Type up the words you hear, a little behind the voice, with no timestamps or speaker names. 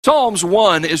Psalms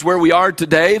 1 is where we are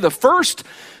today. The first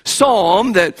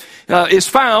psalm that is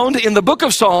found in the book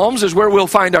of Psalms is where we'll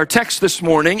find our text this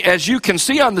morning. As you can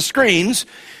see on the screens,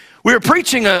 we're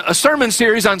preaching a sermon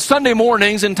series on Sunday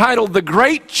mornings entitled The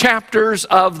Great Chapters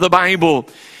of the Bible.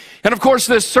 And of course,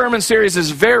 this sermon series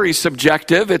is very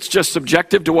subjective. It's just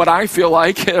subjective to what I feel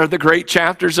like are the great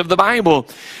chapters of the Bible.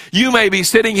 You may be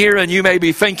sitting here and you may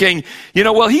be thinking,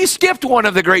 well, he skipped one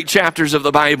of the great chapters of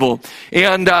the Bible.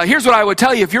 And here's what I would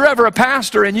tell you. If you're ever a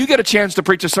pastor and you get a chance to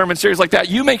preach a sermon series like that,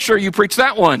 you make sure you preach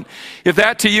that one. If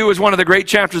that to you is one of the great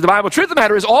chapters of the Bible, truth of the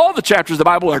matter is all the chapters of the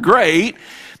Bible are great.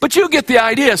 But you get the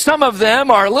idea. Some of them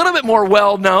are a little bit more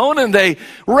well-known and they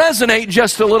resonate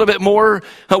just a little bit more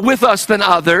with us than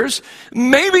others.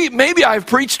 Maybe I've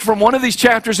preached from one of these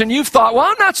chapters and you've thought, well,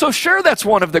 I'm not so sure that's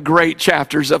one of the great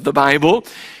chapters of the Bible.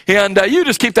 And you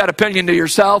just keep that opinion to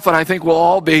yourself and I think we'll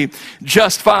all be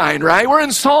just fine, right? We're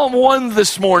in Psalm 1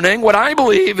 this morning, what I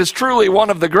believe is truly one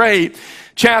of the great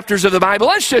chapters of the Bible.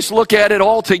 Let's just look at it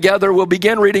all together. We'll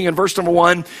begin reading in verse number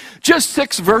 1. Just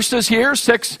 6 verses here,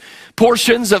 6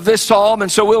 portions of this psalm,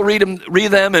 and so we'll read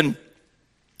them and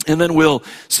then we'll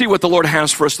see what the Lord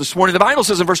has for us this morning. The Bible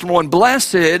says in verse number 1,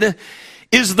 "Blessed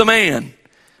is the man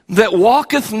that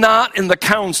walketh not in the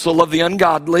counsel of the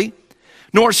ungodly,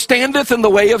 nor standeth in the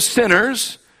way of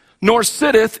sinners, nor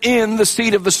sitteth in the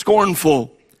seat of the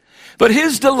scornful. But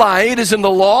his delight is in the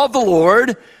law of the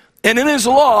Lord, and in his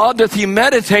law doth he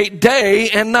meditate day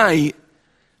and night.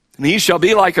 And he shall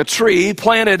be like a tree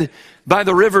planted by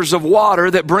the rivers of water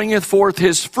that bringeth forth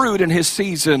his fruit in his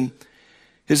season.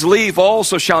 His leaf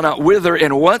also shall not wither,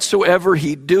 and whatsoever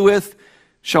he doeth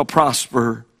shall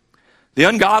prosper. The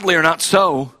ungodly are not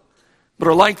so, but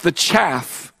are like the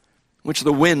chaff which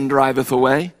the wind driveth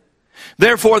away.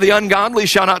 Therefore the ungodly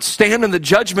shall not stand in the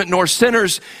judgment, nor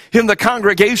sinners in the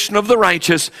congregation of the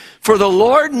righteous. For the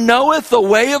Lord knoweth the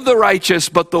way of the righteous,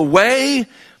 but the way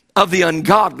of the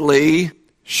ungodly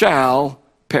shall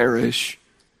perish."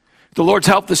 With the Lord's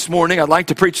help this morning, I'd like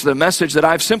to preach the message that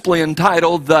I've simply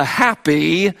entitled, The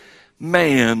Happy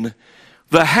Man.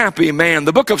 The Happy Man.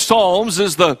 The book of Psalms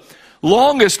is the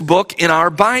longest book in our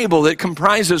Bible. It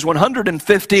comprises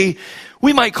 150,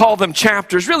 we might call them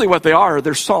chapters. Really what they are,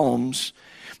 they're psalms.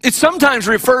 It's sometimes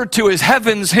referred to as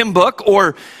Heaven's hymn book,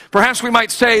 or perhaps we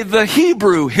might say the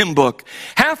Hebrew hymn book.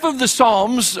 Half of the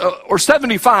psalms, or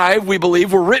 75, we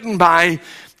believe, were written by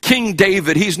King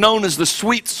David. He's known as the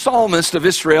sweet psalmist of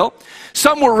Israel.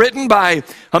 Some were written by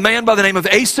a man by the name of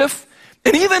Asaph.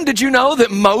 And even, did you know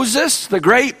that Moses, the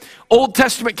great Old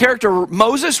Testament character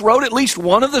Moses, wrote at least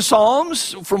one of the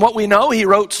Psalms? From what we know, he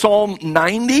wrote Psalm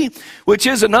 90, which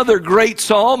is another great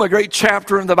psalm, a great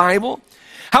chapter in the Bible.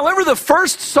 However, the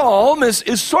first psalm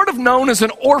is sort of known as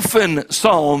an orphan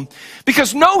psalm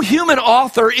because no human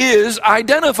author is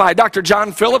identified. Dr.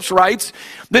 John Phillips writes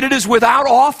that it is without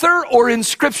author or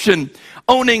inscription,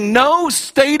 owning no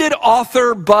stated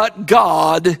author but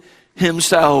God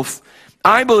himself.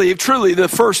 I believe truly the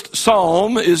first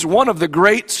psalm is one of the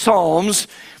great psalms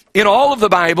in all of the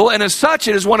Bible, and as such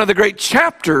it is one of the great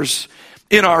chapters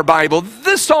in our Bible.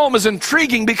 This psalm is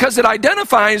intriguing because it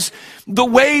identifies the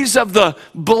ways of the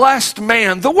blessed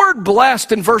man. The word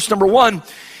blessed in verse number 1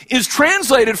 is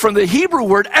translated from the Hebrew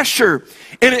word esher,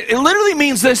 and it literally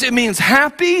means this. It means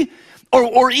happy,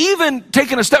 or even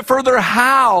taken a step further,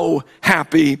 how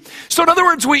happy. So in other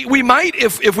words, we might,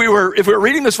 if we were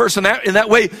reading this verse in that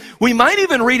way, we might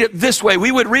even read it this way.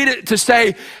 We would read it to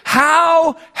say,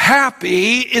 how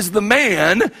happy is the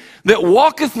man that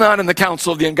walketh not in the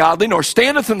counsel of the ungodly, nor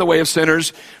standeth in the way of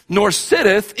sinners, nor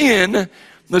sitteth in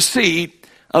the seat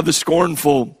of the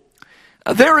scornful.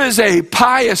 There is a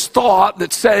pious thought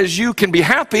that says you can be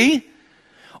happy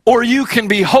or you can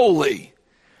be holy,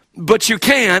 but you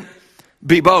can't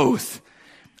be both.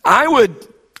 I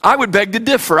would beg to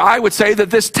differ. I would say that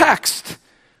this text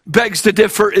begs to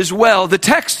differ as well. The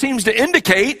text seems to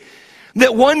indicate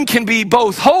that one can be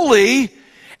both holy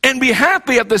and be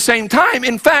happy at the same time.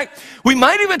 In fact, we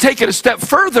might even take it a step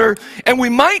further and we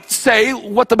might say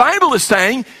what the Bible is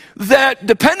saying, that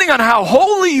depending on how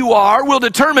holy you are will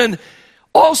determine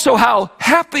also how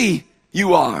happy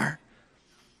you are.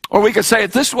 Or we could say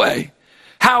it this way,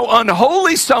 how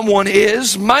unholy someone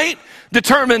is might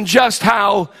determine just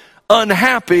how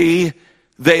unhappy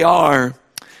they are.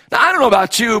 Now, I don't know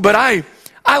about you, but I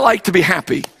like to be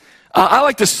happy. I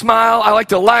like to smile. I like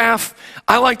to laugh.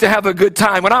 I like to have a good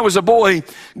time. When I was a boy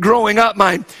growing up,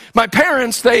 my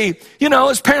parents,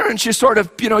 as parents, you sort of,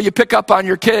 you pick up on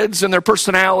your kids and their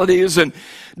personalities. And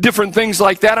different things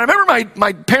like that. I remember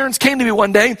my parents came to me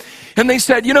one day and they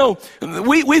said,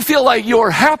 we feel like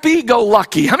you're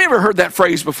happy-go-lucky. How many ever heard that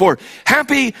phrase before?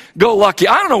 Happy-go-lucky.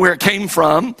 I don't know where it came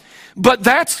from, but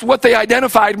that's what they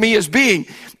identified me as being.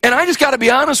 And I just got to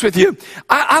be honest with you.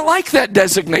 I like that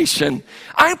designation.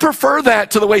 I prefer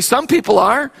that to the way some people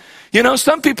are.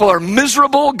 Some people are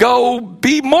miserable, go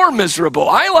be more miserable.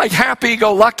 I like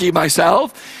happy-go-lucky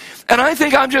myself. And I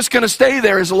think I'm just going to stay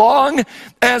there as long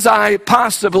as I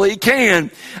possibly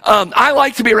can. I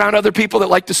like to be around other people that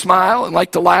like to smile and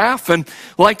like to laugh and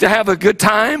like to have a good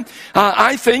time.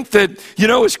 I think that,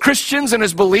 as Christians and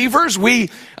as believers, let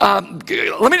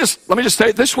me just say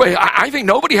it this way. I think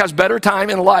nobody has better time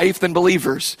in life than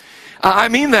believers. I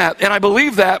mean that, and I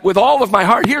believe that with all of my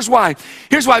heart. Here's why.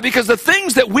 Because the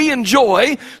things that we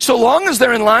enjoy, so long as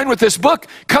they're in line with this book,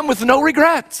 come with no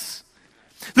regrets.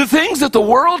 The things that the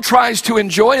world tries to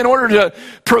enjoy in order to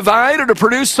provide or to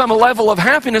produce some level of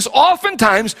happiness,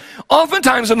 oftentimes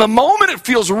in the moment it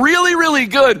feels really, really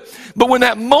good. But when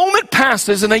that moment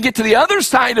passes and they get to the other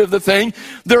side of the thing,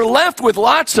 they're left with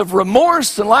lots of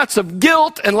remorse and lots of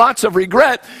guilt and lots of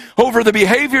regret over the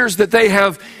behaviors that they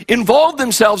have involved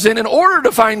themselves in order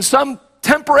to find some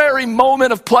temporary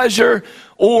moment of pleasure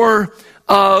or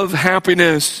of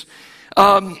happiness.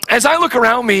 As I look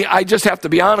around me, I just have to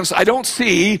be honest. I don't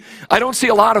see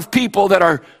a lot of people that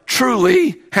are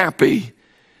truly happy.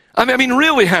 I mean,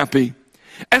 really happy.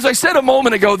 As I said a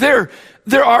moment ago, there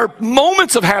are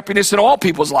moments of happiness in all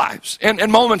people's lives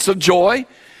and moments of joy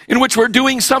in which we're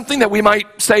doing something that we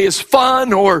might say is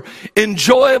fun or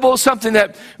enjoyable, something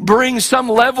that brings some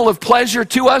level of pleasure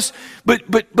to us. But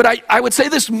I would say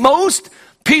this, most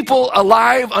people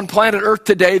alive on planet Earth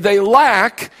today, they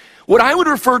lack what I would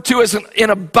refer to as an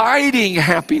abiding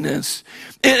happiness.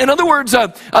 In other words, a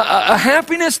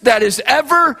happiness that is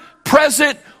ever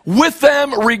present with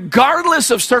them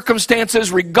regardless of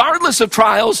circumstances, regardless of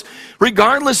trials,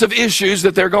 regardless of issues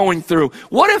that they're going through.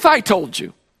 What if I told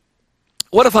you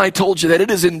that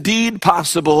it is indeed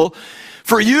possible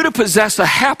for you to possess a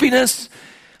happiness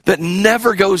that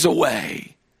never goes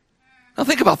away? Now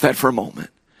think about that for a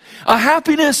moment. A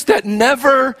happiness that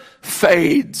never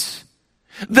fades,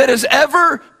 that is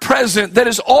ever present, that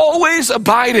is always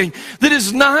abiding, that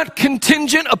is not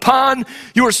contingent upon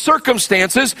your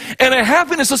circumstances, and a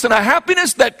happiness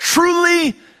that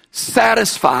truly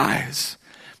satisfies.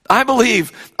 I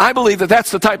believe that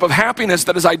that's the type of happiness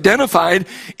that is identified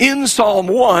in Psalm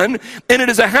 1, and it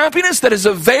is a happiness that is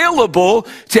available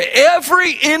to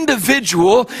every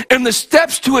individual, and the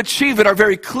steps to achieve it are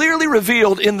very clearly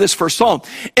revealed in this first Psalm.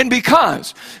 And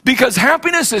because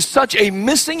happiness is such a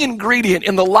missing ingredient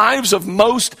in the lives of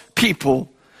most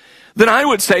people, then I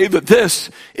would say that this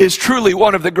is truly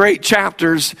one of the great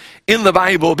chapters in the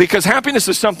Bible, because happiness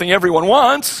is something everyone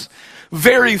wants,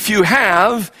 very few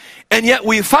have, and yet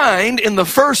we find in the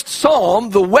first Psalm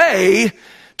the way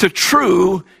to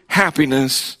true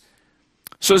happiness.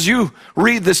 So as you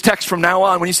read this text from now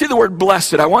on, when you see the word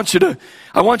blessed, I want you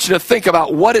to think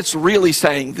about what it's really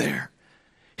saying there.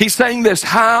 He's saying this,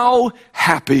 how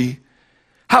happy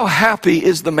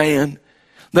is the man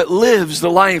that lives the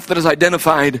life that is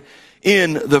identified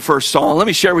in the first Psalm. Let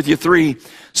me share with you 3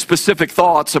 specific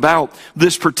thoughts about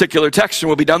this particular text, and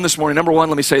we'll be done this morning. Number 1,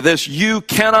 let me say this: you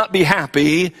cannot be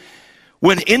happy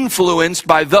when influenced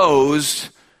by those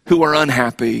who are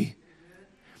unhappy.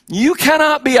 You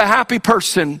cannot be a happy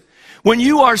person when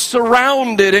you are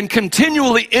surrounded and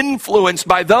continually influenced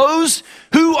by those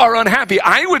who are unhappy.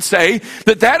 I would say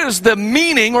that is the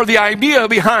meaning or the idea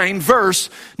behind verse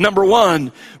number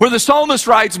 1, where the psalmist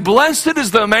writes, "Blessed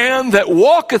is the man that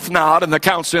walketh not in the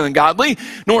counsel of the ungodly,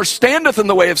 nor standeth in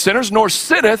the way of sinners, nor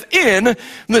sitteth in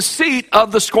the seat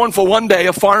of the scornful." One day,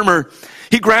 a farmer,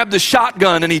 he grabbed a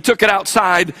shotgun and he took it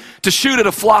outside to shoot at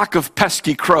a flock of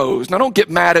pesky crows. Now, don't get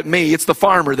mad at me. It's the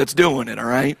farmer that's doing it, all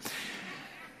right?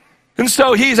 And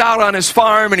so he's out on his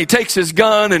farm and he takes his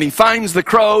gun and he finds the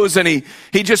crows and he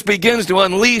just begins to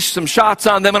unleash some shots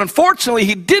on them. And unfortunately,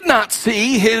 he did not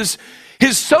see his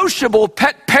sociable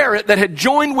pet parrot that had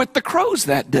joined with the crows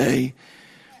that day.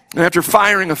 And after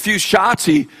firing a few shots,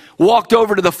 he walked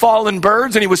over to the fallen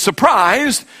birds and he was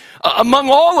surprised. Among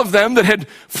all of them that had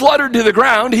fluttered to the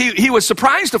ground, he was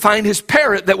surprised to find his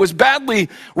parrot that was badly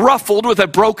ruffled with a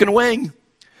broken wing.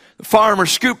 The farmer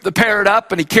scooped the parrot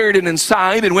up and he carried it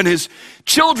inside. And when his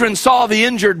children saw the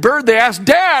injured bird, they asked,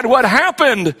 "Dad, what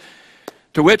happened?"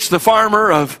 To which the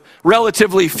farmer, of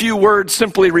relatively few words,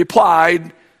 simply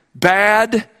replied,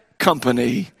 "Bad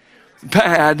company,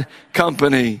 bad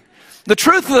company." the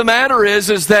truth of the matter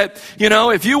is that,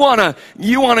 if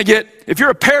if you're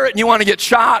a parrot and you want to get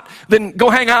shot, then go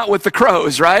hang out with the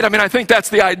crows, right? I mean, I think that's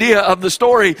the idea of the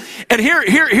story. And here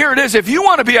it is. If you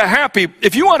want to be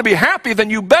happy, then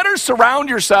you better surround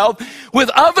yourself with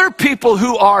other people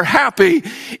who are happy.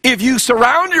 If you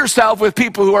surround yourself with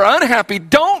people who are unhappy,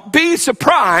 don't be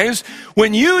surprised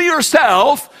when you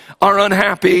yourself are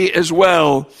unhappy as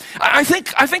well. I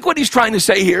think what he's trying to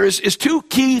say here is two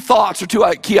key thoughts or two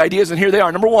key ideas, and here they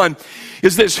are. Number one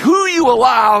is this: who you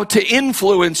allow to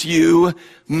influence you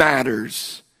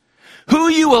matters. Who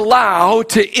you allow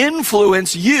to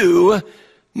influence you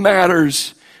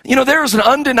matters. There's an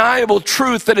undeniable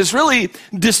truth that is really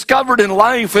discovered in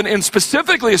life and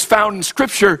specifically is found in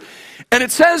Scripture. And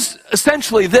it says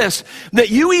essentially this, that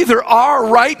you either are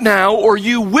right now or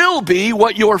you will be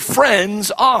what your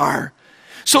friends are.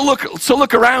 So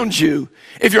look around you.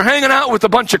 If you're hanging out with a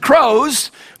bunch of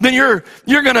crows, then you're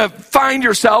going to find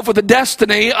yourself with the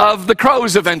destiny of the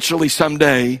crows eventually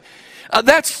someday.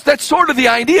 That's sort of the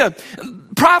idea.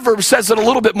 Proverbs says it a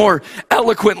little bit more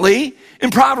eloquently.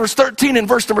 In Proverbs 13 and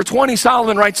verse number 20,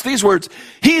 Solomon writes these words: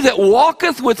 "He that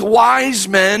walketh with wise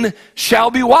men shall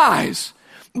be wise,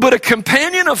 but a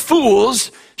companion of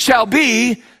fools shall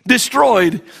be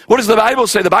destroyed." What does the Bible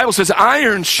say? The Bible says,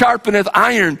 "Iron sharpeneth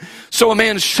iron, so a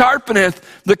man sharpeneth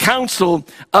the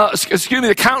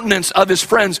countenance of his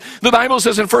friends." The Bible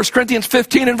says in 1 Corinthians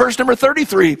 15 and verse number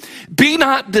 33, "Be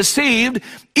not deceived,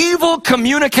 evil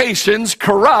communications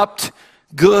corrupt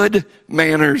good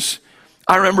manners."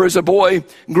 I remember as a boy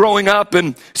growing up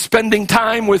and spending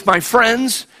time with my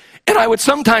friends, and I would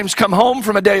sometimes come home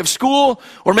from a day of school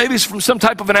or maybe from some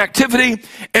type of an activity,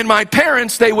 and my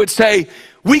parents, they would say,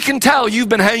 "We can tell you've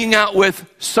been hanging out with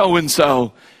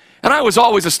so-and-so." And I was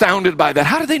always astounded by that.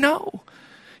 How did they know?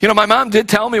 My mom did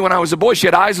tell me when I was a boy she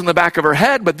had eyes in the back of her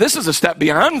head, but this is a step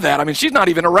beyond that. I mean, she's not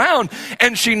even around,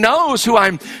 and she knows who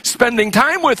I'm spending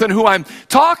time with and who I'm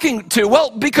talking to. Well,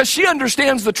 because she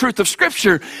understands the truth of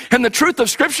Scripture, and the truth of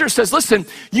Scripture says, listen,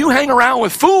 you hang around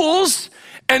with fools,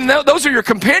 and those are your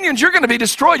companions, you're going to be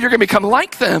destroyed. You're going to become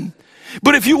like them.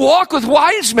 But if you walk with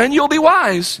wise men, you'll be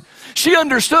wise. She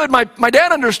understood, my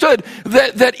dad understood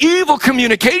that evil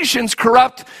communications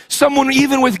corrupt someone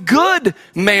even with good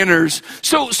manners.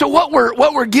 So what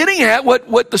we're getting at,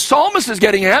 what the psalmist is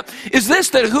getting at, is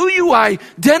this: that who you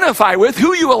identify with,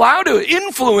 who you allow to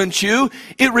influence you,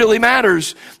 it really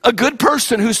matters. A good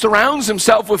person who surrounds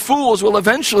himself with fools will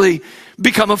eventually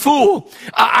become a fool.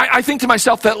 I think to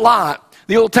myself that Lot,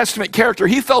 the Old Testament character,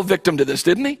 he fell victim to this,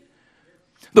 didn't he?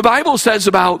 The Bible says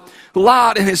about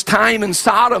Lot and his time in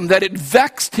Sodom that it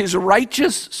vexed his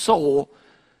righteous soul.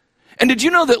 And did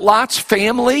you know that Lot's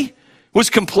family was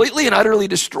completely and utterly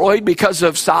destroyed because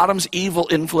of Sodom's evil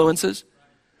influences?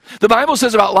 The Bible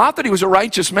says about Lot that he was a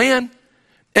righteous man,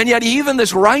 and yet even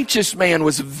this righteous man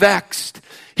was vexed.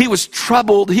 He was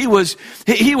troubled. He was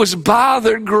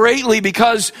bothered greatly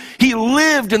because he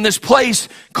lived in this place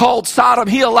called Sodom.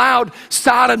 He allowed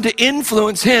Sodom to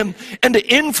influence him and to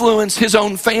influence his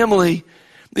own family.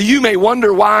 You may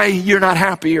wonder why you're not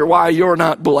happy or why you're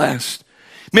not blessed.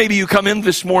 Maybe you come in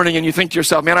this morning and you think to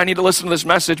yourself, man, I need to listen to this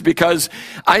message because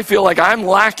I feel like I'm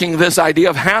lacking this idea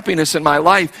of happiness in my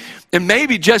life. And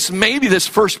maybe, just maybe, this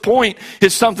first point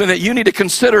is something that you need to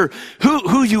consider.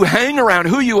 Who you hang around,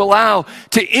 who you allow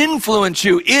to influence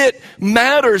you. It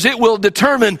matters. It will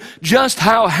determine just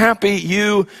how happy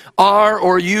you are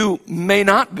or you may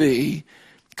not be.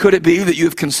 Could it be that you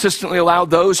have consistently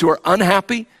allowed those who are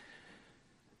unhappy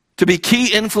to be key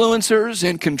influencers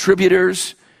and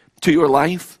contributors to your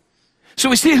life? So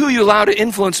we see who you allow to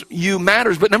influence you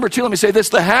matters. But number two, let me say this: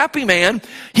 the happy man,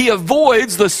 he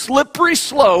avoids the slippery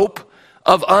slope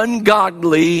of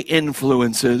ungodly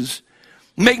influences.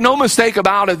 Make no mistake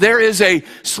about it, there is a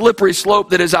slippery slope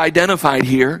that is identified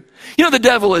here. The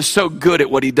devil is so good at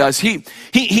what he does. He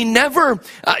never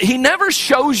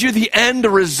shows you the end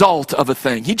result of a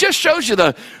thing. He just shows you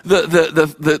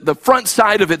the front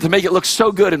side of it to make it look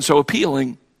so good and so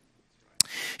appealing.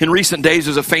 In recent days,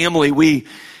 as a family, we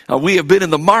have been in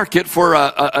the market for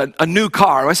a new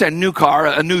car. I say a new car,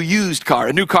 a new used car.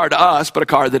 A new car to us, but a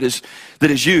car that is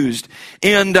used.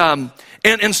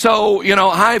 And so,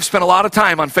 I've spent a lot of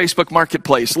time on Facebook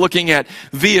Marketplace looking at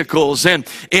vehicles. And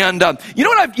you know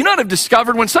what I've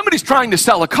discovered? When somebody's trying to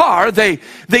sell a car, they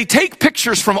take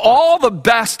pictures from all the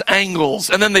best angles,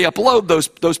 and then they upload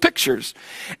those pictures.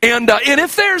 And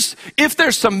if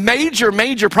there's some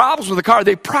major problems with the car,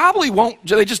 they probably won't.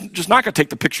 They just not going to take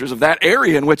the pictures of that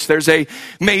area in which there's a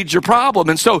major problem.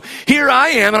 And so here I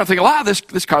am, and I'm thinking, wow,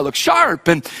 this car looks sharp,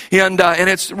 and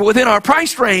it's within our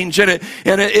price range, and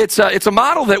it's a a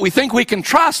model that we think we can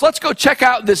trust. Let's go check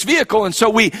out this vehicle. And so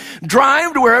we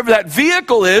drive to wherever that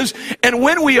vehicle is. And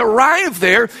when we arrive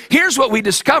there, here's what we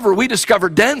discover. We discover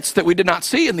dents that we did not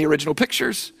see in the original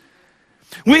pictures.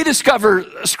 We discover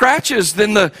scratches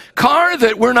in the car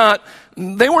that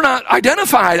they were not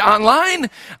identified online.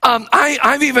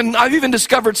 I've even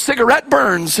discovered cigarette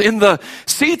burns in the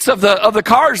seats of the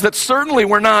cars that certainly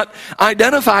were not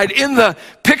identified in the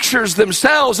pictures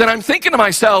themselves. And I'm thinking to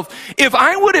myself, if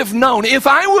I would have known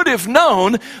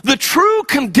the true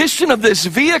condition of this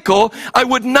vehicle, I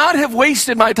would not have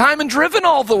wasted my time and driven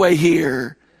all the way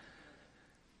here.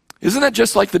 Isn't that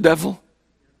just like the devil?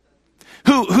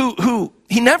 Who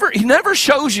he never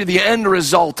shows you the end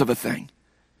result of a thing.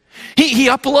 He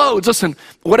uploads, listen,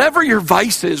 whatever your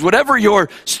vice is, whatever your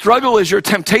struggle is, your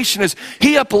temptation is,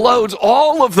 he uploads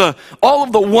all of the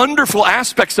wonderful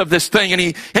aspects of this thing, and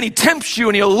he tempts you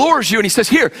and he allures you and he says,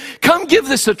 here, come give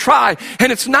this a try.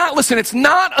 And it's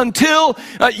not until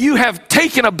you have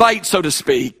taken a bite, so to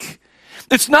speak.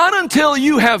 It's not until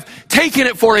you have taken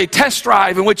it for a test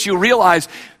drive in which you realize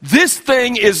this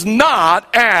thing is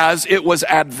not as it was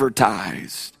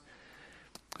advertised.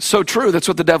 So true, that's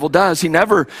what the devil does. He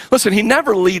never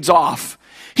leads off.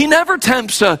 He never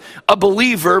tempts a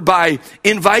believer by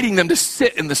inviting them to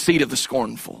sit in the seat of the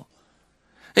scornful.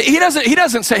 He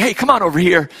doesn't say, hey, come on over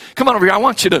here. I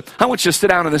want you to sit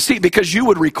down in the seat, because you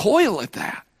would recoil at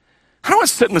that. I don't want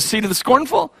to sit in the seat of the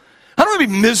scornful. I don't want to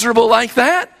be miserable like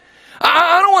that.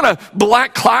 I don't want a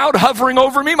black cloud hovering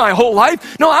over me my whole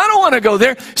life. No, I don't want to go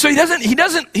there. So he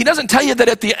doesn't tell you that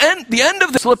at the end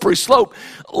of the slippery slope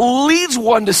leads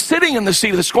one to sitting in the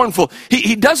seat of the scornful.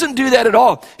 He doesn't do that at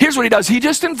all. Here's what he does. He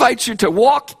just invites you to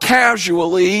walk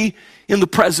casually in the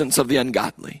presence of the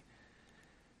ungodly.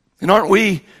 And aren't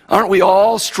we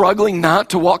all struggling not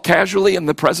to walk casually in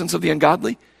the presence of the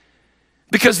ungodly?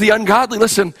 Because the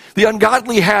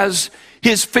ungodly has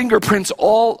his fingerprints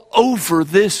all over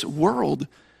this world.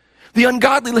 The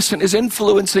ungodly, is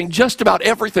influencing just about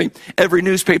everything. Every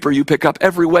newspaper you pick up,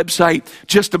 every website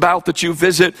just about that you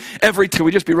visit, can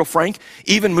we just be real frank?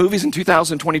 Even movies in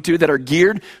 2022 that are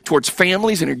geared towards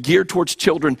families and are geared towards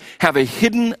children have a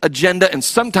hidden agenda, and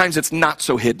sometimes it's not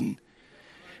so hidden.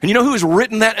 And you know who has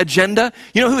written that agenda?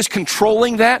 You know who is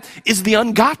controlling that? Is the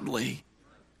ungodly.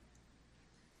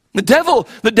 The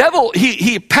devil,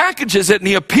 he packages it and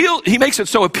he makes it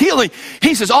so appealing.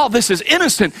 He says, oh, this is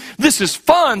innocent. This is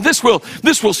fun. This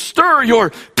will stir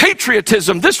your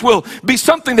patriotism. This will be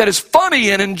something that is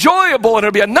funny and enjoyable, and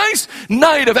it'll be a nice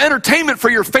night of entertainment for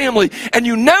your family. And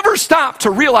you never stop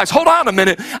to realize, hold on a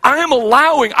minute, I am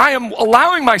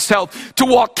allowing myself to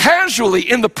walk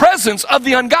casually in the presence of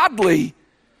the ungodly.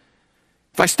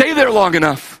 If I stay there long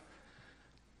enough,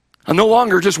 I'm no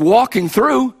longer just walking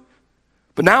through,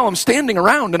 but now I'm standing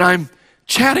around and I'm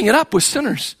chatting it up with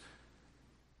sinners.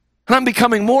 And I'm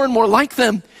becoming more and more like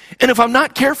them. And if I'm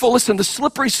not careful, the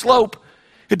slippery slope,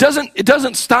 it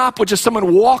doesn't stop with just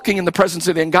someone walking in the presence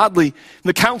of the ungodly, in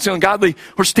the counsel of the ungodly,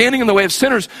 or standing in the way of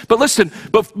sinners.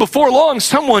 But before long,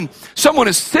 someone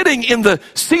is sitting in the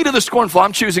seat of the scornful.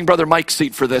 I'm choosing Brother Mike's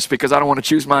seat for this because I don't want to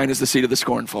choose mine as the seat of the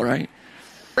scornful, right?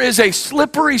 There is a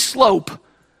slippery slope.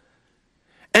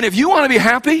 And if you want to be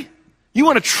happy, you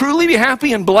want to truly be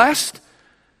happy and blessed,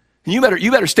 you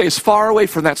better stay as far away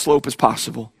from that slope as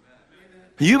possible.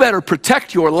 You better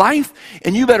protect your life,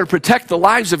 and you better protect the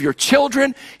lives of your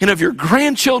children and of your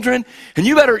grandchildren, and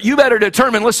you better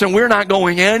determine, we're not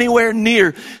going anywhere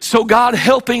near. So God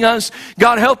helping us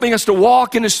to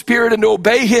walk in His Spirit and to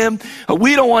obey Him.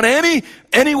 We don't want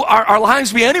our lives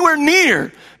to be anywhere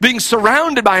near being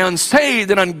surrounded by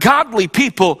unsaved and ungodly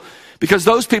people, because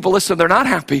those people, they're not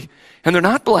happy and they're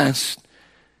not blessed.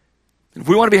 If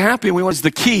we want to be happy, is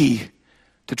the key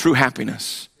to true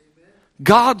happiness.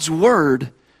 God's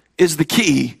word is the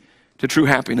key to true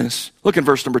happiness. Look in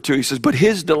verse number 2. He says, but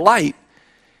his delight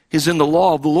is in the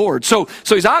law of the Lord. So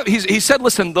he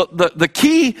said, the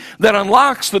key that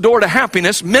unlocks the door to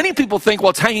happiness, many people think,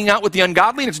 it's hanging out with the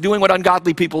ungodly and it's doing what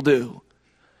ungodly people do.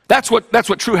 That's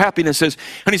what true happiness is.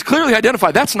 And he's clearly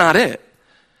identified that's not it.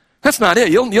 That's not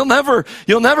it. You'll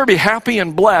never be happy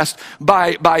and blessed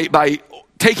by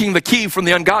taking the key from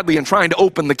the ungodly and trying to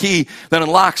open the key that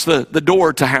unlocks the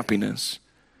door to happiness.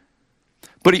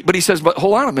 But he says, but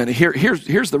hold on a minute.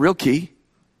 Here's the real key.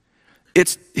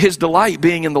 It's his delight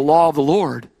being in the law of the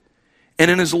Lord.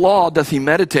 And in his law doth he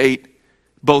meditate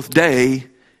both day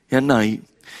and night.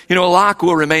 A lock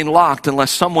will remain locked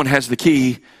unless someone has the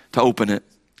key to open it.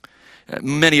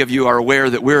 Many of you are aware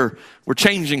that we're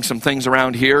changing some things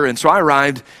around here. And so I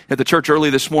arrived at the church early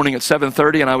this morning at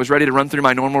 7:30, and I was ready to run through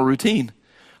my normal routine.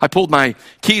 I pulled my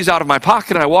keys out of my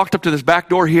pocket and I walked up to this back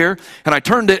door here and I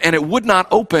turned it and it would not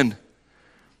open.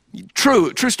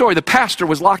 True story. The pastor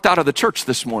was locked out of the church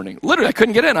this morning. Literally, I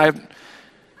couldn't get in.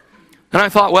 And I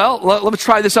thought, well, let me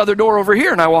try this other door over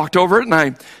here. And I walked over it and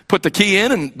I put the key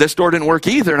in and this door didn't work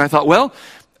either. And I thought, well,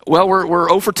 we're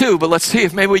 0 for 2, but let's see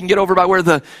if maybe we can get over by where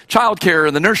the childcare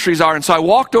and the nurseries are. And so I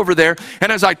walked over there,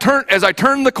 and as I turned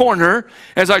the corner,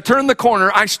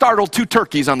 I startled 2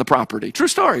 turkeys on the property. True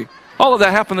story. All of that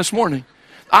happened this morning.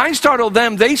 I startled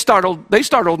them, they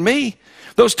startled me.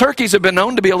 Those turkeys have been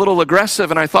known to be a little aggressive,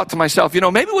 and I thought to myself,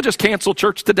 maybe we'll just cancel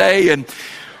church today and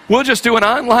we'll just do an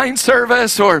online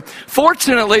service. Or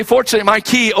fortunately, my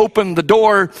key opened the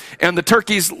door and the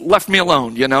turkeys left me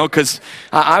alone, because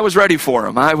I was ready for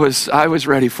them. I was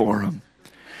ready for them.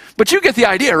 But you get the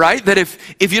idea, right? That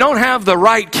if you don't have the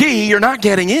right key, you're not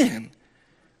getting in.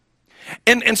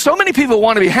 And so many people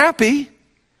want to be happy,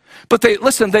 but they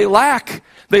lack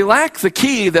the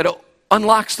key that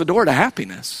unlocks the door to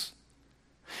happiness.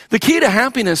 The key to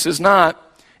happiness is not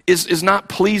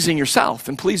pleasing yourself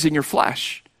and pleasing your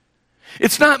flesh.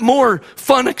 It's not more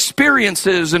fun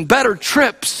experiences and better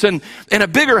trips and a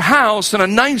bigger house and a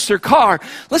nicer car.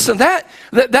 Listen, that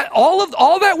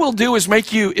all that will do is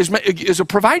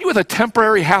provide you with a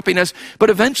temporary happiness, but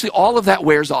eventually all of that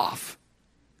wears off.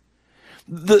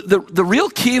 The real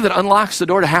key that unlocks the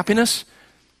door to happiness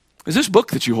is this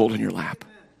book that you hold in your lap.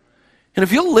 And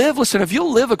if you'll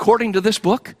live according to this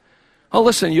book,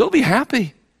 you'll be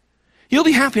happy. You'll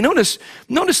be happy. Notice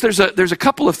there's a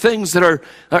couple of things that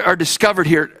are discovered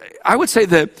here. I would say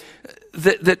that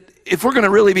if we're going to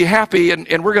really be happy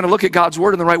and we're going to look at God's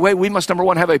word in the right way, we must, number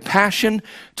one, have a passion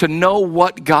to know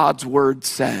what God's word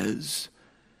says.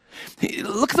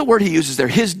 Look at the word he uses there.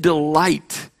 His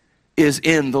delight is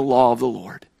in the law of the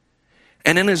Lord.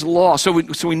 And in his law, so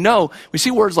we know, we see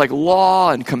words like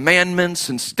law and commandments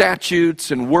and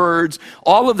statutes and words.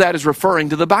 All of that is referring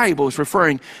to the Bible. It's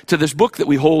referring to this book that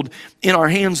we hold in our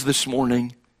hands this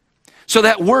morning. So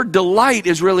that word delight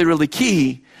is really, really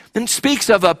key. And speaks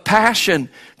of a passion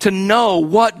to know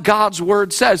what God's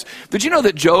word says. Did you know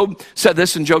that Job said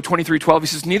this in Job 23:12? He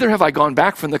says, "Neither have I gone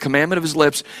back from the commandment of his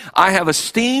lips. I have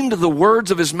esteemed the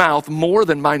words of his mouth more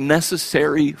than my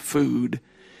necessary food."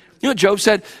 You know what Job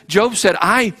said? Job said,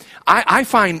 I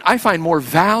find more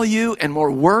value and more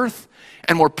worth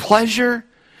and more pleasure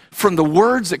from the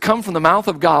words that come from the mouth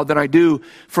of God than I do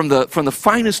from the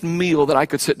finest meal that I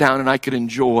could sit down and I could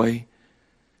enjoy.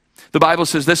 The Bible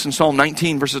says this in Psalm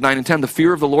 19, verses 9 and 10, "The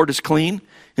fear of the Lord is clean,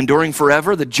 enduring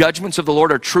forever. The judgments of the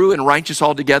Lord are true and righteous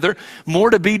altogether.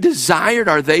 More to be desired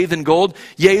are they than gold,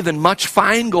 yea, than much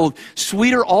fine gold,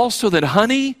 sweeter also than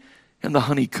honey and the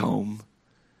honeycomb."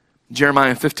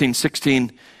 Jeremiah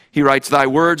 15:16, he writes, "Thy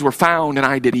words were found, and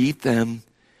I did eat them.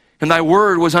 And thy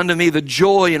word was unto me the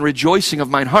joy and rejoicing of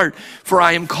mine heart. For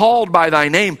I am called by thy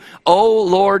name, O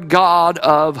Lord God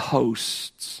of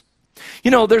hosts."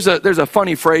 You know, there's a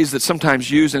funny phrase that's sometimes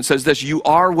used, and it says this: "You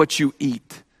are what you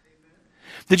eat."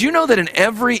 Did you know that in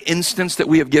every instance that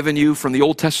we have given you from the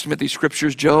Old Testament, these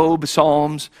scriptures, Job,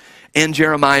 Psalms, and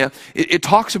Jeremiah, it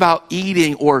talks about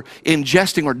eating or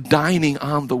ingesting or dining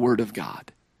on the word of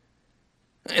God.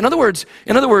 In other words,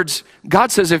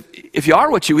 God says if you are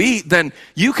what you eat, then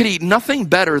you could eat nothing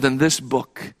better than this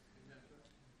book.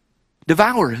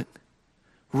 Devour it.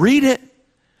 Read it.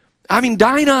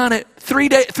 Dine on it 3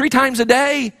 times a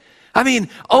day.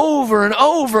 Over and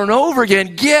over and over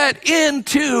again. Get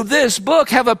into this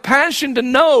book. Have a passion to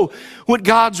know what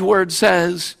God's word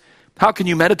says. How can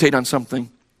you meditate on something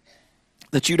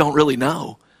that you don't really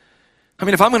know?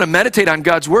 If I'm going to meditate on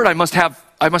God's word, I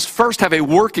must first have a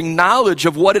working knowledge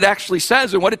of what it actually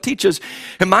says and what it teaches.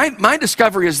 And my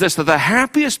discovery is this, that the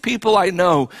happiest people I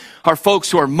know are folks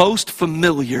who are most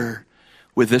familiar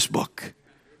with this book.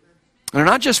 And they're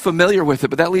not just familiar with it,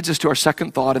 but that leads us to our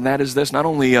second thought, and that is this: not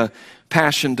only a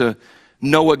passion to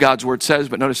know what God's word says,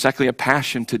 but notice secondly, a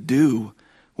passion to do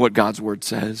what God's word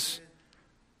says.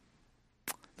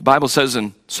 The Bible says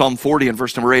in Psalm 40 and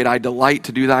verse number 8, "I delight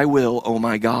to do thy will, O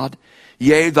my God.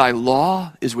 Yea, thy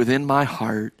law is within my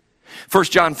heart."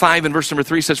 1 John 5 and verse number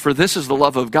 3 says, "For this is the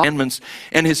love of God,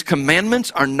 and his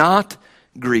commandments are not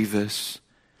grievous."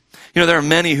 There are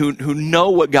many who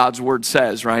know what God's word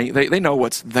says, right? They know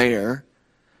what's there,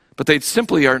 but they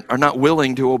simply are not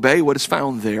willing to obey what is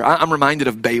found there. I'm reminded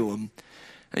of Balaam.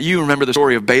 You remember the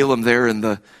story of Balaam there in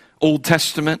the Old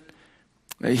Testament.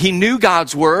 He knew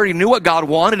God's word. He knew what God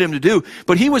wanted him to do,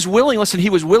 but he was willing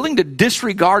to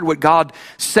disregard what God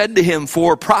said to him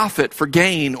for profit, for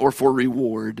gain, or for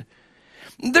reward.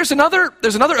 There's another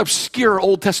obscure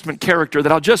Old Testament character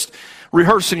that I'll just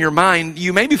rehearse in your mind.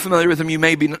 You may be familiar with him, you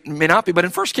may not be, but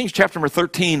in 1 Kings chapter number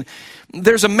 13,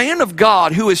 there's a man of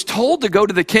God who is told to go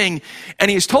to the king, and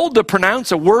he's told to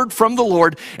pronounce a word from the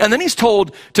Lord, and then he's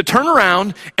told to turn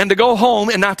around and to go home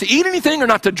and not to eat anything or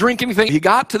not to drink anything. He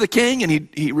got to the king and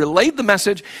he relayed the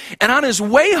message, and on his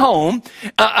way home,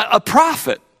 a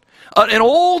prophet, an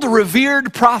old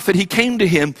revered prophet, he came to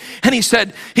him and he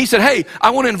said, hey, I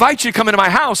want to invite you to come into my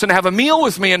house and to have a meal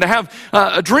with me and to have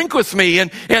a drink with me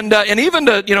and even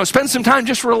to, spend some time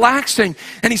just relaxing.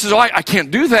 And he says, I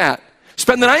can't do that.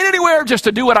 Spend the night anywhere just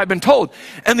to do what I've been told.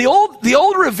 And the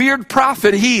old revered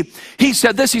prophet, he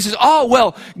said this, he says,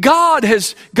 God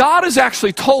has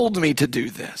actually told me to do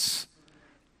this.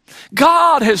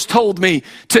 God has told me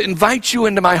to invite you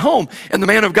into my home. And the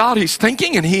man of God, he's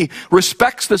thinking, and he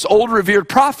respects this old revered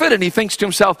prophet, and he thinks to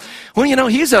himself,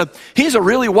 he's a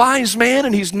really wise man,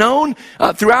 and he's known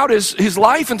throughout his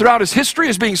life and throughout his history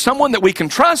as being someone that we can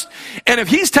trust. And if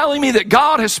he's telling me that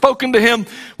God has spoken to him,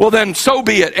 well then so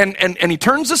be it. And he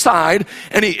turns aside,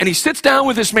 and he sits down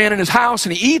with this man in his house,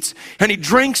 and he eats, and he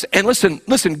drinks, and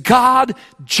listen, God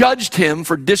judged him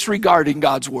for disregarding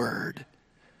God's word.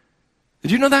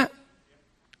 Did you know that?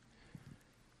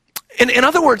 In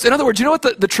other words, you know what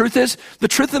the truth is? The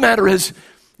truth of the matter is,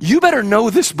 you better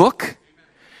know this book,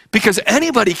 because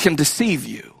anybody can deceive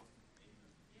you.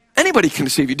 Anybody can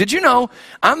deceive you. Did you know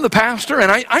I'm the pastor, and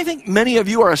I think many of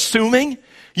you are assuming,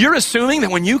 you're assuming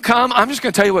that when you come, I'm just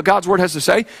going to tell you what God's word has to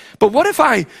say. But what if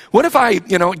I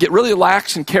get really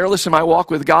lax and careless in my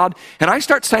walk with God, and I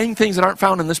start saying things that aren't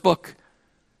found in this book?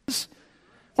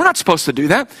 We're not supposed to do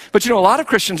that. But a lot of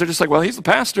Christians are just like, well, he's the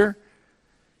pastor,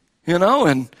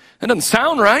 and it doesn't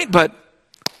sound right, but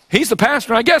he's the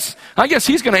pastor. I guess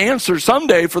he's going to answer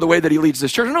someday for the way that he leads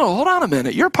this church. No, hold on a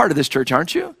minute. You're a part of this church,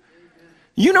 aren't you?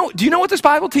 Do you know what this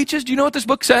Bible teaches? Do you know what this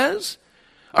book says?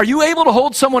 Are you able to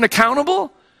hold someone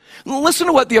accountable? Listen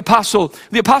to what the apostle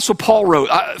Paul wrote.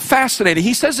 Fascinating.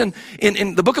 He says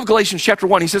in the book of Galatians chapter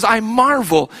 1, he says, I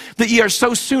marvel that ye are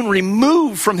so soon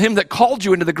removed from him that called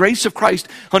you into the grace of Christ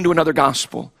unto another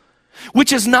gospel,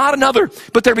 which is not another,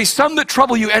 but there be some that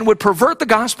trouble you and would pervert the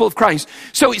gospel of Christ.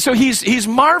 So he's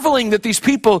marveling that these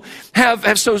people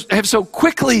have so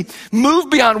quickly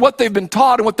moved beyond what they've been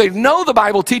taught and what they know the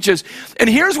Bible teaches. And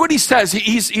here's what he says.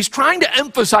 He's trying to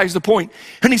emphasize the point.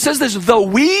 And he says this, though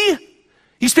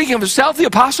he's speaking of himself, the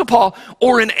apostle Paul,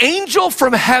 or an angel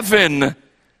from heaven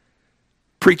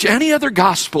preach any other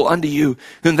gospel unto you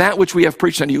than that which we have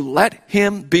preached unto you, let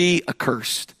him be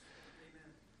accursed.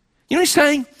 You know what he's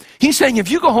saying? He's saying if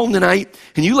you go home tonight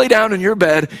and you lay down in your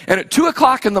bed and at 2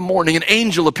 o'clock in the morning an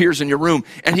angel appears in your room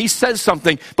and he says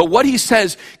something, but what he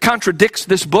says contradicts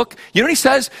this book, you know what he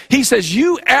says? He says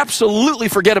you absolutely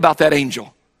forget about that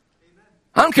angel.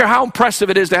 I don't care how impressive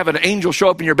it is to have an angel show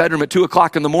up in your bedroom at 2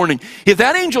 o'clock in the morning. If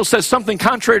that angel says something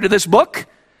contrary to this book,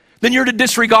 then you're to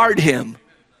disregard him.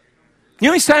 You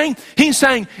know what he's saying? He's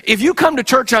saying, if you come to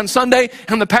church on Sunday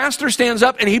and the pastor stands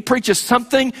up and he preaches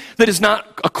something that is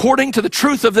not according to the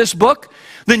truth of this book,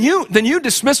 then you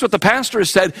dismiss what the pastor has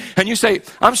said and you say,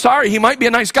 I'm sorry, he might be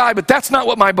a nice guy, but that's not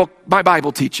what my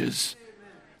Bible teaches.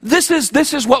 This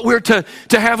is what we're to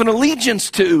have an allegiance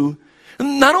to.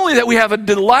 Not only that we have a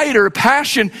delight or a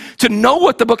passion to know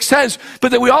what the book says,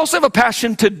 but that we also have a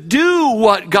passion to do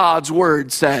what God's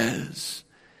word says.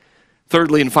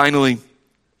 Thirdly and finally,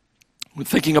 when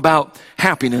thinking about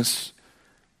happiness,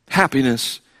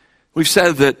 we've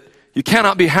said that you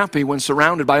cannot be happy when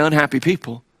surrounded by unhappy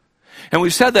people. And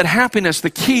we've said that happiness, the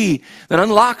key that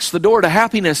unlocks the door to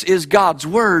happiness is God's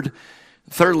word.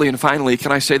 Thirdly and finally,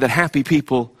 can I say that happy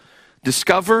people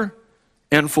discover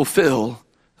and fulfill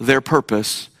their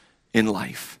purpose in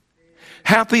life.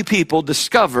 Happy people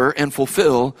discover and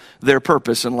fulfill their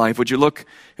purpose in life. Would you look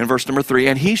in verse number 3?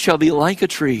 And he shall be like a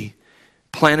tree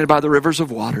planted by the rivers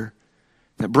of water,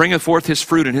 that bringeth forth his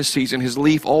fruit in his season. His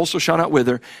leaf also shall not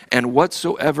wither, and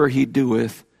whatsoever he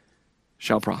doeth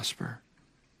shall prosper.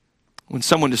 When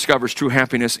someone discovers true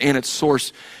happiness and its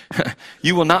source,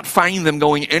 you will not find them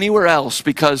going anywhere else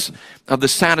because of the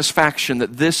satisfaction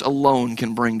that this alone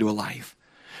can bring to a life.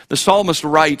 The psalmist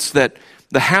writes that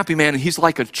the happy man, he's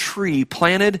like a tree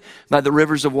planted by the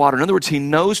rivers of water. In other words, he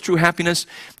knows true happiness,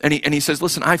 and he says,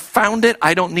 listen, I found it.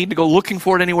 I don't need to go looking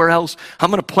for it anywhere else. I'm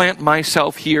going to plant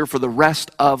myself here for the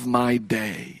rest of my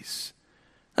days.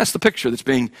 That's the picture that's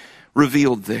being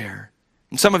revealed there.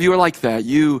 And some of you are like that.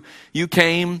 You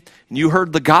came and you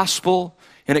heard the gospel,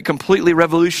 and it completely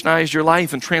revolutionized your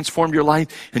life and transformed your life,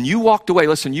 and you walked away.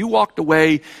 Listen, you walked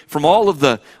away from all of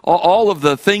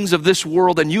the things of this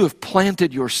world, and you have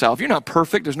planted yourself. You're not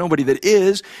perfect. There's nobody that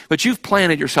is, but you've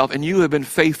planted yourself, and you have been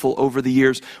faithful over the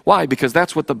years. Why? Because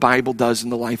that's what the Bible does in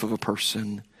the life of a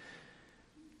person.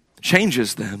 It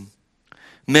changes them.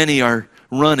 Many are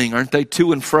running, aren't they,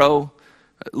 to and fro,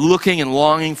 looking and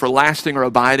longing for lasting or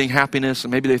abiding happiness, and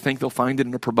maybe they think they'll find it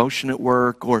in a promotion at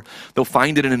work, or they'll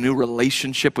find it in a new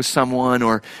relationship with someone,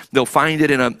 or they'll find it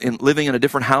in living in a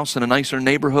different house in a nicer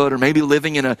neighborhood, or maybe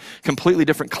living in a completely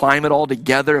different climate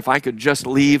altogether. If I could just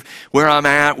leave where I'm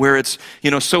at, where it's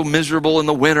so miserable in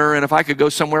the winter, and if I could go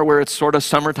somewhere where it's sort of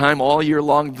summertime all year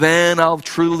long, then I'll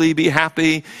truly be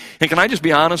happy. And can I just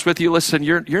be honest with you? Listen,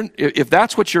 if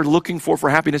that's what you're looking for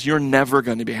happiness, you're never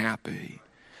going to be happy.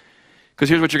 Because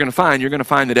here's what you're going to find. You're going to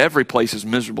find that every place is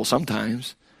miserable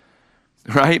sometimes,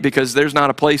 right? Because there's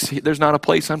not a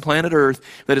place on planet Earth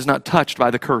that is not touched by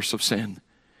the curse of sin.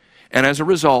 And as a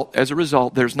result,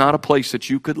 there's not a place that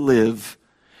you could live,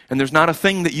 and there's not a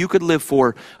thing that you could live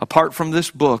for apart from this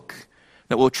book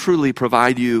that will truly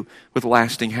provide you with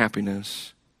lasting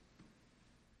happiness.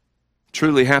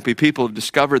 Truly happy people have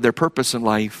discovered their purpose in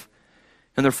life,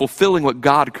 and they're fulfilling what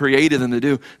God created them to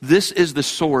do. This is the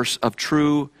source of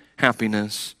true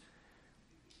happiness.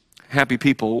 Happy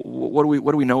people, what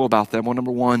do we know about them? Well, number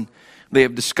one, they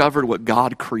have discovered what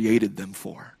God created them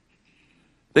for.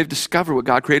 They've discovered what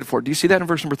God created for. Do you see that in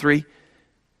verse number 3?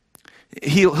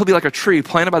 He'll be like a tree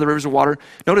planted by the rivers of water.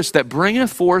 Notice that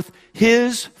bringeth forth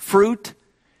his fruit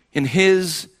in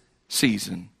his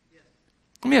season.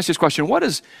 Let me ask you this question. What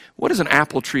is an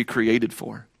apple tree created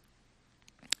for?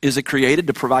 Is it created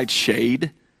to provide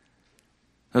shade?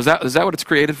 Is that what it's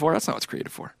created for? That's not what it's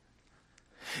created for.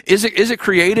 Is it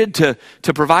created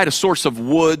to provide a source of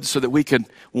wood so that we can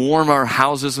warm our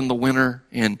houses in the winter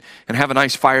and have a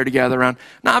nice fire to gather around?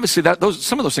 Now, obviously,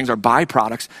 some of those things are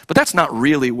byproducts, but that's not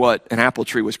really what an apple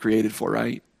tree was created for,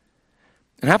 right?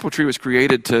 An apple tree was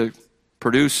created to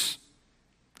produce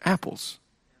apples,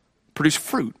 produce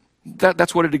fruit.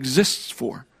 That's what it exists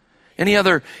for. Any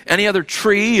other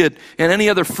tree and any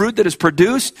other fruit that is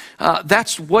produced,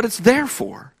 that's what it's there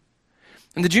for.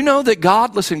 And did you know that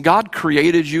God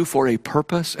created you for a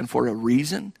purpose and for a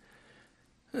reason?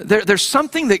 There's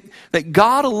something that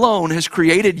God alone has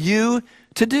created you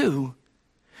to do.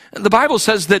 And the Bible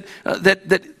says that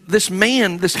this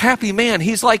man, this happy man,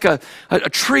 he's like a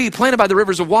tree planted by the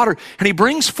rivers of water, and he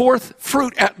brings forth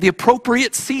fruit at the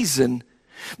appropriate season.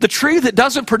 The tree that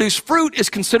doesn't produce fruit is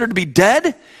considered to be dead,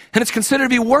 and it's considered to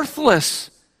be worthless.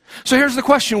 So here's the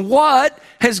question: what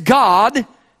has God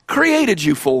created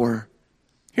you for?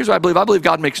 Here's what I believe. I believe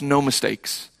God makes no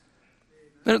mistakes.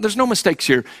 There's no mistakes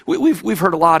here. We've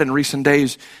heard a lot in recent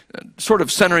days, sort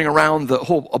of centering around the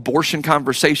whole abortion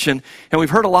conversation, and we've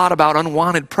heard a lot about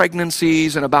unwanted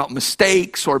pregnancies and about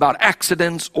mistakes or about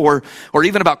accidents or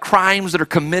even about crimes that are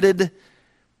committed.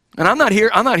 And I'm not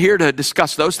here to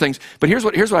discuss those things, but here's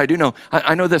what I do know.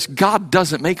 I know this: God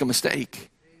doesn't make a mistake.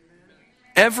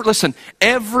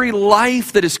 Every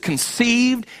life that is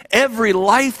conceived,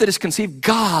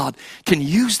 God can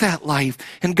use that life.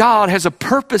 And God has a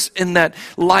purpose in that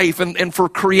life. And for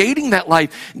creating that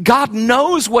life, God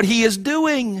knows what he is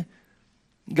doing.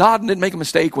 God didn't make a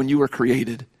mistake when you were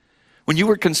created. When you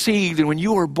were conceived and when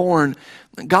you were born,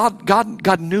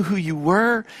 God knew who you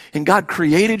were, and God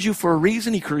created you for a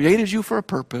reason. He created you for a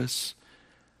purpose.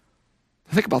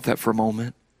 Think about that for a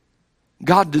moment.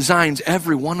 God designs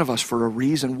every one of us for a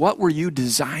reason. What were you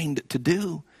designed to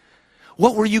do?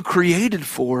 What were you created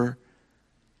for?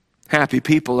 Happy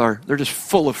people they're just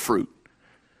full of fruit.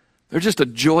 They're just a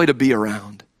joy to be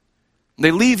around.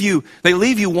 They leave you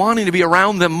wanting to be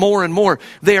around them more and more.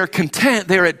 They are content.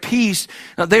 They are at peace.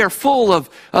 They are full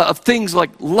of things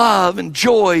like love and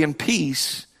joy and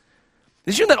peace.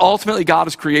 Did you know that ultimately God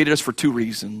has created us for two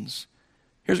reasons?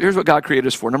 Here's what God created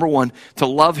us for. Number one, to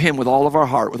love him with all of our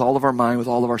heart, with all of our mind, with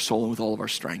all of our soul, and with all of our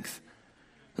strength.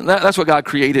 And that's what God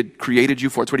created you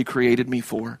for. It's what he created me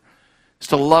for. It's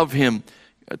to love him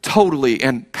totally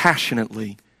and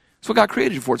passionately. It's what God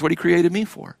created you for. It's what he created me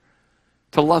for.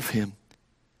 To love him.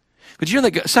 But you know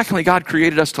that secondly, God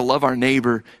created us to love our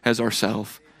neighbor as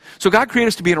ourselves. So God created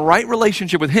us to be in a right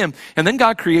relationship with him, and then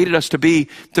God created us to be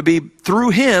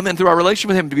through him and through our relationship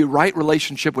with him to be right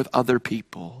relationship with other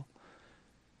people.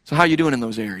 So how are you doing in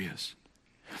those areas?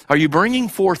 Are you bringing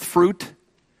forth fruit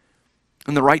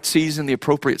in the right season, the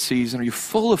appropriate season? Are you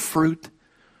full of fruit?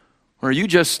 Or are you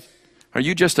just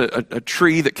a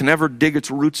tree that can never dig its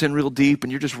roots in real deep,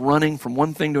 and you're just running from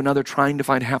one thing to another, trying to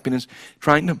find happiness,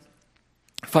 trying to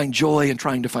find joy, and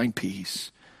trying to find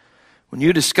peace? when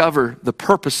you discover the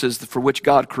purposes for which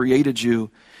God created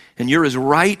you, and you're as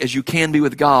right as you can be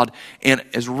with God and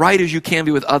as right as you can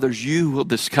be with others, you will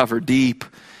discover deep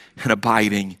and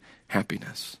abiding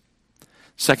happiness.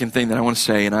 Second thing that I want to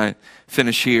say, and I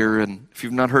finish here, and if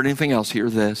you've not heard anything else, hear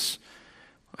this.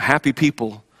 Happy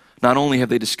people, not only have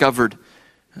they've discovered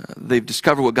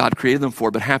what God created them for,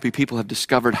 but happy people have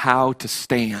discovered how to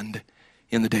stand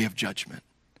in the day of judgment.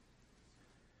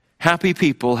 Happy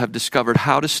people have discovered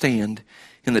how to stand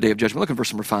in the day of judgment. Look at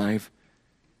verse number 5.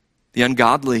 The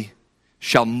ungodly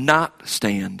shall not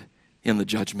stand in the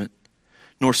judgment,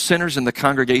 nor sinners in the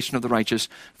congregation of the righteous.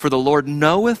 For the Lord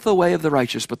knoweth the way of the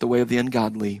righteous, but the way of the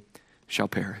ungodly shall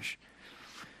perish.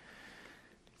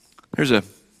 There's a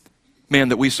man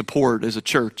that we support as a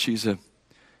church. He's a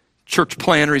church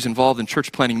planner. He's involved in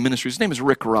church planning ministries. His name is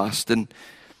Rick Rust, and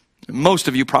most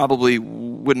of you probably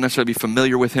wouldn't necessarily be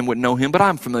familiar with him, wouldn't know him, but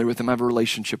I'm familiar with him. I have a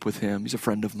relationship with him. He's a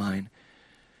friend of mine.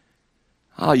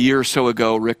 A year or so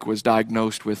ago, Rick was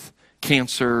diagnosed with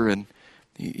cancer, and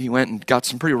he went and got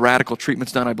some pretty radical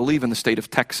treatments done, I believe, in the state of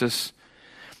Texas.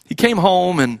 He came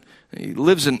home, and he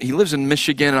lives in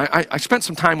Michigan. And I spent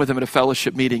some time with him at a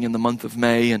fellowship meeting in the month of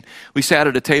May, and we sat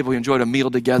at a table. We enjoyed a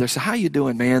meal together. I said, "How you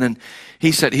doing, man?" And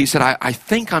he said, I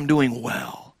think I'm doing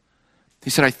well. He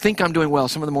said, "I think I'm doing well.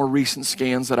 Some of the more recent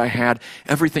scans that I had,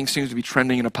 everything seems to be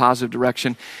trending in a positive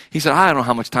direction." He said, "I don't know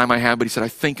how much time I have," but he said, "I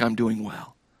think I'm doing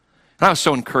well." And I was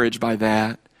so encouraged by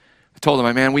that. I told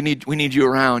him, "Man, we need you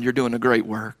around. You're doing a great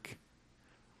work."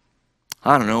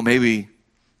 I don't know, maybe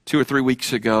 2 or 3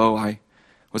 weeks ago, I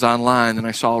was online and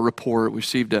I saw a report,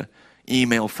 received an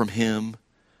email from him.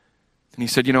 And he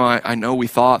said, I know we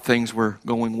thought things were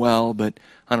going well, but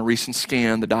on a recent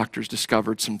scan, the doctors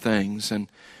discovered some things,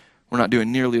 and we're not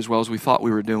doing nearly as well as we thought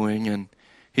we were doing. And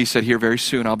he said, here very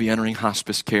soon I'll be entering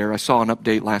hospice care. I saw an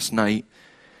update last night,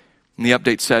 and the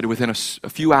update said within a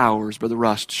few hours, Brother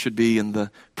Rust should be in the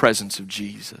presence of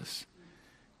Jesus.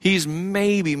 He's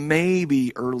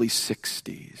maybe early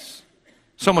 60s.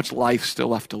 So much life still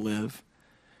left to live.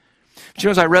 But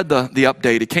as I read the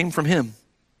update, it came from him.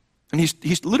 And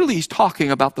he's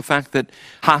talking about the fact that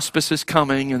hospice is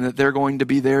coming and that they're going to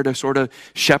be there to sort of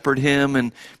shepherd him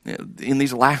and in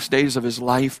these last days of his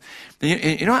life.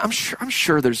 And, I'm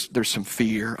sure there's some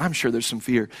fear. I'm sure there's some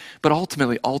fear. But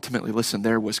ultimately, listen,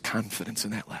 there was confidence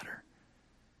in that letter.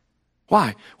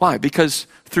 Why? Why? Because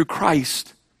through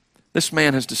Christ, this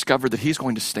man has discovered that he's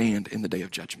going to stand in the day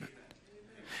of judgment.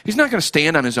 He's not going to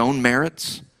stand on his own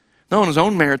merits. No, on his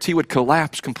own merits, he would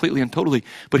collapse completely and totally.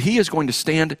 But he is going to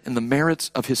stand in the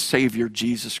merits of his Savior,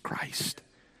 Jesus Christ.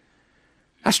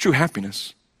 That's true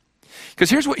happiness. Because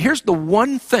here's the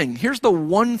one thing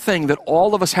that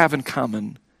all of us have in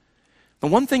common. The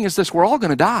one thing is this: we're all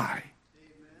going to die.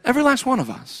 Every last one of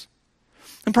us.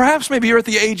 And perhaps maybe you're at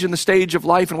the age and the stage of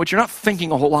life in which you're not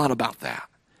thinking a whole lot about that.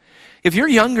 If you're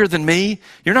younger than me,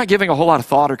 you're not giving a whole lot of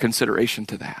thought or consideration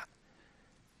to that.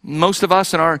 Most of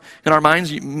us in our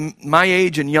minds, my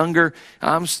age and younger,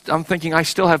 I'm thinking I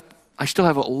still have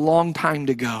a long time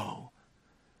to go.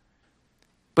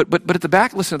 But at the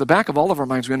back, listen, at the back of all of our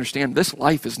minds, we understand this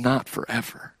life is not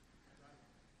forever.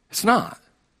 It's not.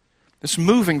 It's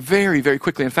moving very, very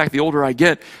quickly. In fact, the older I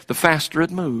get, the faster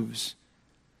it moves.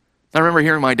 I remember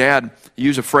hearing my dad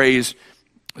use a phrase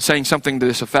saying something to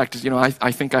this effect: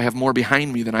 I think I have more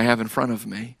behind me than I have in front of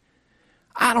me.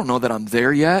 I don't know that I'm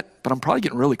there yet, but I'm probably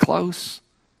getting really close.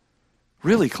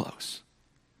 Really close.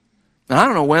 And I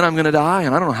don't know when I'm going to die,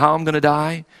 and I don't know how I'm going to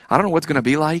die. I don't know what's going to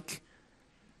be like.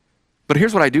 But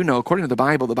here's what I do know. According to the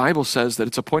Bible says that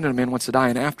it's appointed a man wants to die,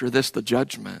 and after this, the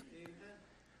judgment.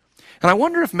 And I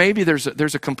wonder if maybe there's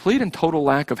a complete and total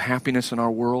lack of happiness in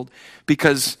our world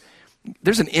because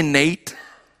there's an innate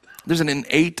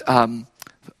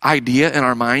idea in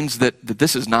our minds that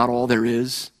this is not all there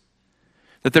is.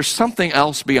 That there's something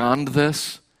else beyond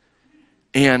this.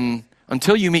 And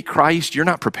until you meet Christ, you're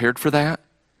not prepared for that.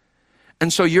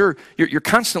 And so you're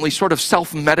constantly sort of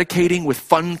self-medicating with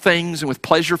fun things and with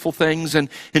pleasurable things and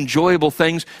enjoyable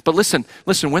things. But listen,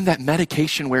 when that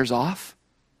medication wears off,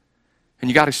 and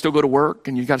you got to still go to work,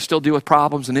 and you got to still deal with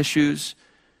problems and issues,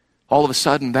 all of a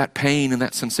sudden that pain and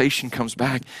that sensation comes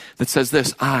back that says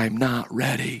this: I'm not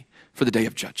ready for the day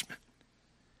of judgment.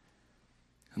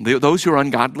 And those who are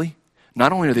ungodly,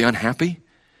 not only are they unhappy,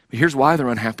 but here's why they're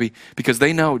unhappy: because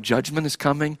they know judgment is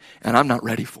coming and I'm not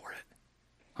ready for it.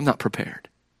 I'm not prepared.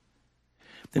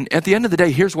 And at the end of the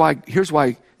day, here's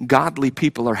why godly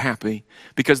people are happy: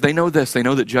 because they know this. They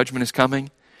know that judgment is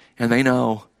coming, and they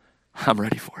know I'm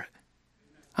ready for it.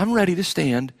 I'm ready to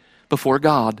stand before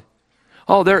God.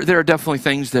 Oh, there are definitely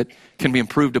things that can be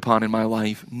improved upon in my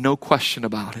life. No question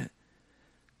about it.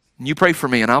 And you pray for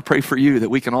me, and I'll pray for you that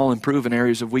we can all improve in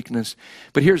areas of weakness.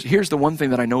 But here's the one thing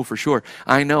that I know for sure.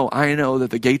 I know that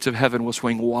the gates of heaven will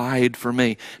swing wide for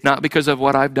me, not because of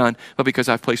what I've done, but because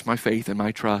I've placed my faith and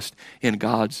my trust in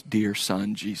God's dear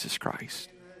Son, Jesus Christ.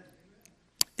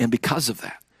 And because of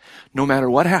that, no matter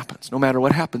what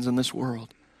happens in this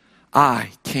world,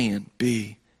 I can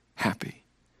be happy.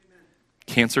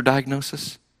 Cancer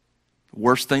diagnosis,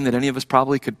 worst thing that any of us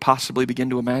probably could possibly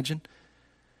begin to imagine.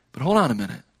 But hold on a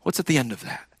minute. What's at the end of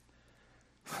that?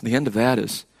 The end of that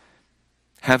is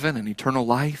heaven and eternal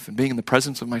life and being in the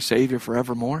presence of my Savior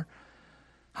forevermore.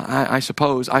 I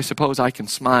suppose I can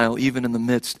smile even in the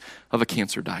midst of a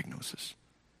cancer diagnosis.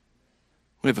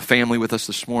 We have a family with us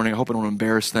this morning. I hope I don't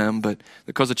embarrass them, but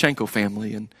the Kozachenko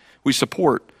family, and we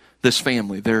support this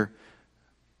family. They're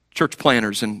church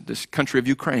planners in this country of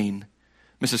Ukraine.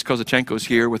 Mrs. Kozachenko is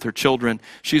here with her children.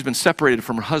 She's been separated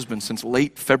from her husband since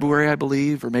late February, I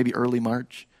believe, or maybe early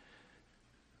March.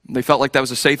 They felt like that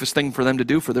was the safest thing for them to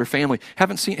do for their family.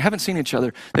 Haven't seen each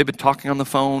other. They've been talking on the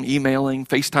phone, emailing,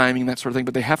 FaceTiming, that sort of thing,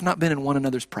 but they have not been in one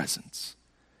another's presence.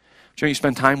 You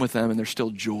spend time with them and there's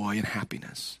still joy and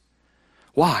happiness.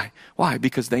 Why? Why?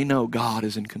 Because they know God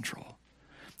is in control.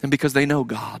 And because they know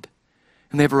God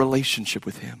and they have a relationship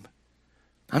with Him.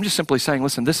 I'm just simply saying,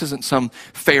 listen, this isn't some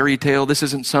fairy tale. This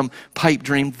isn't some pipe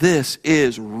dream. This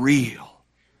is real.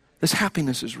 This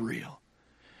happiness is real.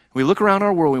 We look around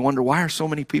our world, we wonder, why are so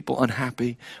many people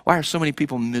unhappy? Why are so many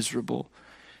people miserable?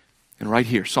 And right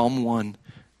here, Psalm 1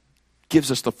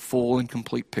 gives us the full and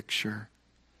complete picture.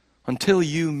 Until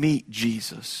you meet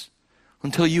Jesus,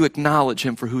 until you acknowledge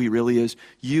Him for who He really is,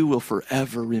 you will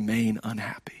forever remain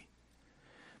unhappy.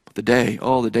 But the day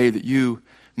that you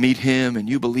meet Him and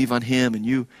you believe on Him and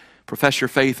you profess your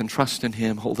faith and trust in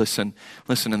Him, listen,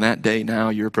 in that day now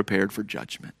you're prepared for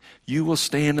judgment. You will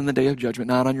stand in the day of judgment,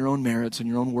 not on your own merits and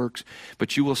your own works,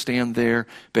 but you will stand there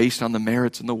based on the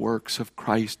merits and the works of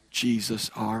Christ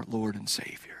Jesus, our Lord and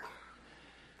Savior.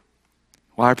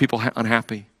 Why are people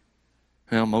unhappy?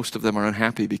 Well, most of them are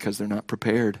unhappy because they're not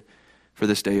prepared for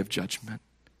this day of judgment.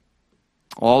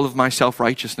 All of my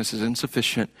self-righteousness is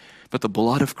insufficient, but the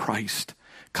blood of Christ,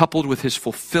 coupled with His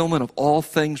fulfillment of all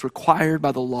things required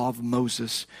by the law of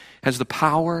Moses, has the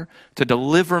power to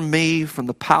deliver me from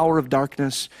the power of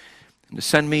darkness and to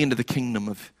send me into the kingdom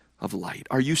of light.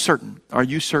 Are you certain? Are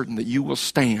you certain that you will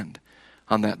stand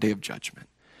on that day of judgment?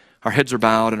 Our heads are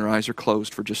bowed and our eyes are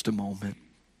closed for just a moment.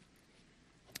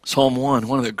 Psalm 1,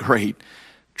 one of the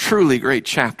truly great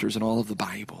chapters in all of the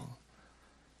Bible.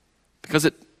 Because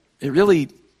it really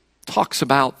talks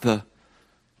about the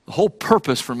whole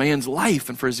purpose for man's life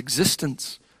and for his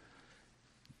existence.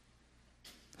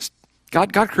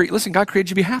 God created you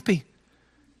to be happy.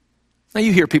 Now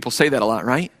you hear people say that a lot,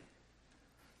 right?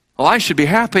 Oh, I should be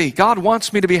happy. God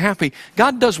wants me to be happy.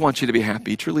 God does want you to be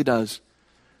happy. He truly does.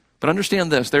 But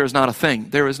understand this, there is not a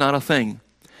thing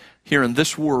here in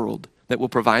this world that will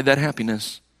provide that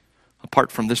happiness apart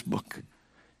from this book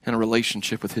and a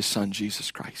relationship with His Son,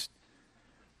 Jesus Christ.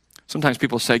 Sometimes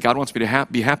people say, God wants me to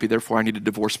be happy, therefore I need to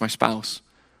divorce my spouse.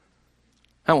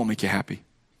 That won't make you happy.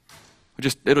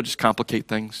 It'll just complicate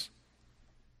things.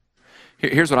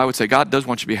 Here's what I would say. God does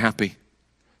want you to be happy.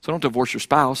 So don't divorce your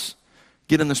spouse.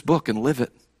 Get in this book and live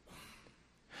it.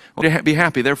 Well, be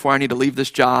happy, therefore I need to leave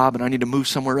this job and I need to move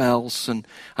somewhere else. And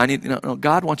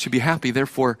God wants you to be happy,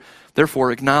 therefore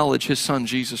acknowledge His Son,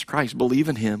 Jesus Christ. Believe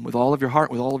in Him with all of your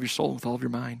heart, with all of your soul, with all of your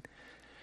mind.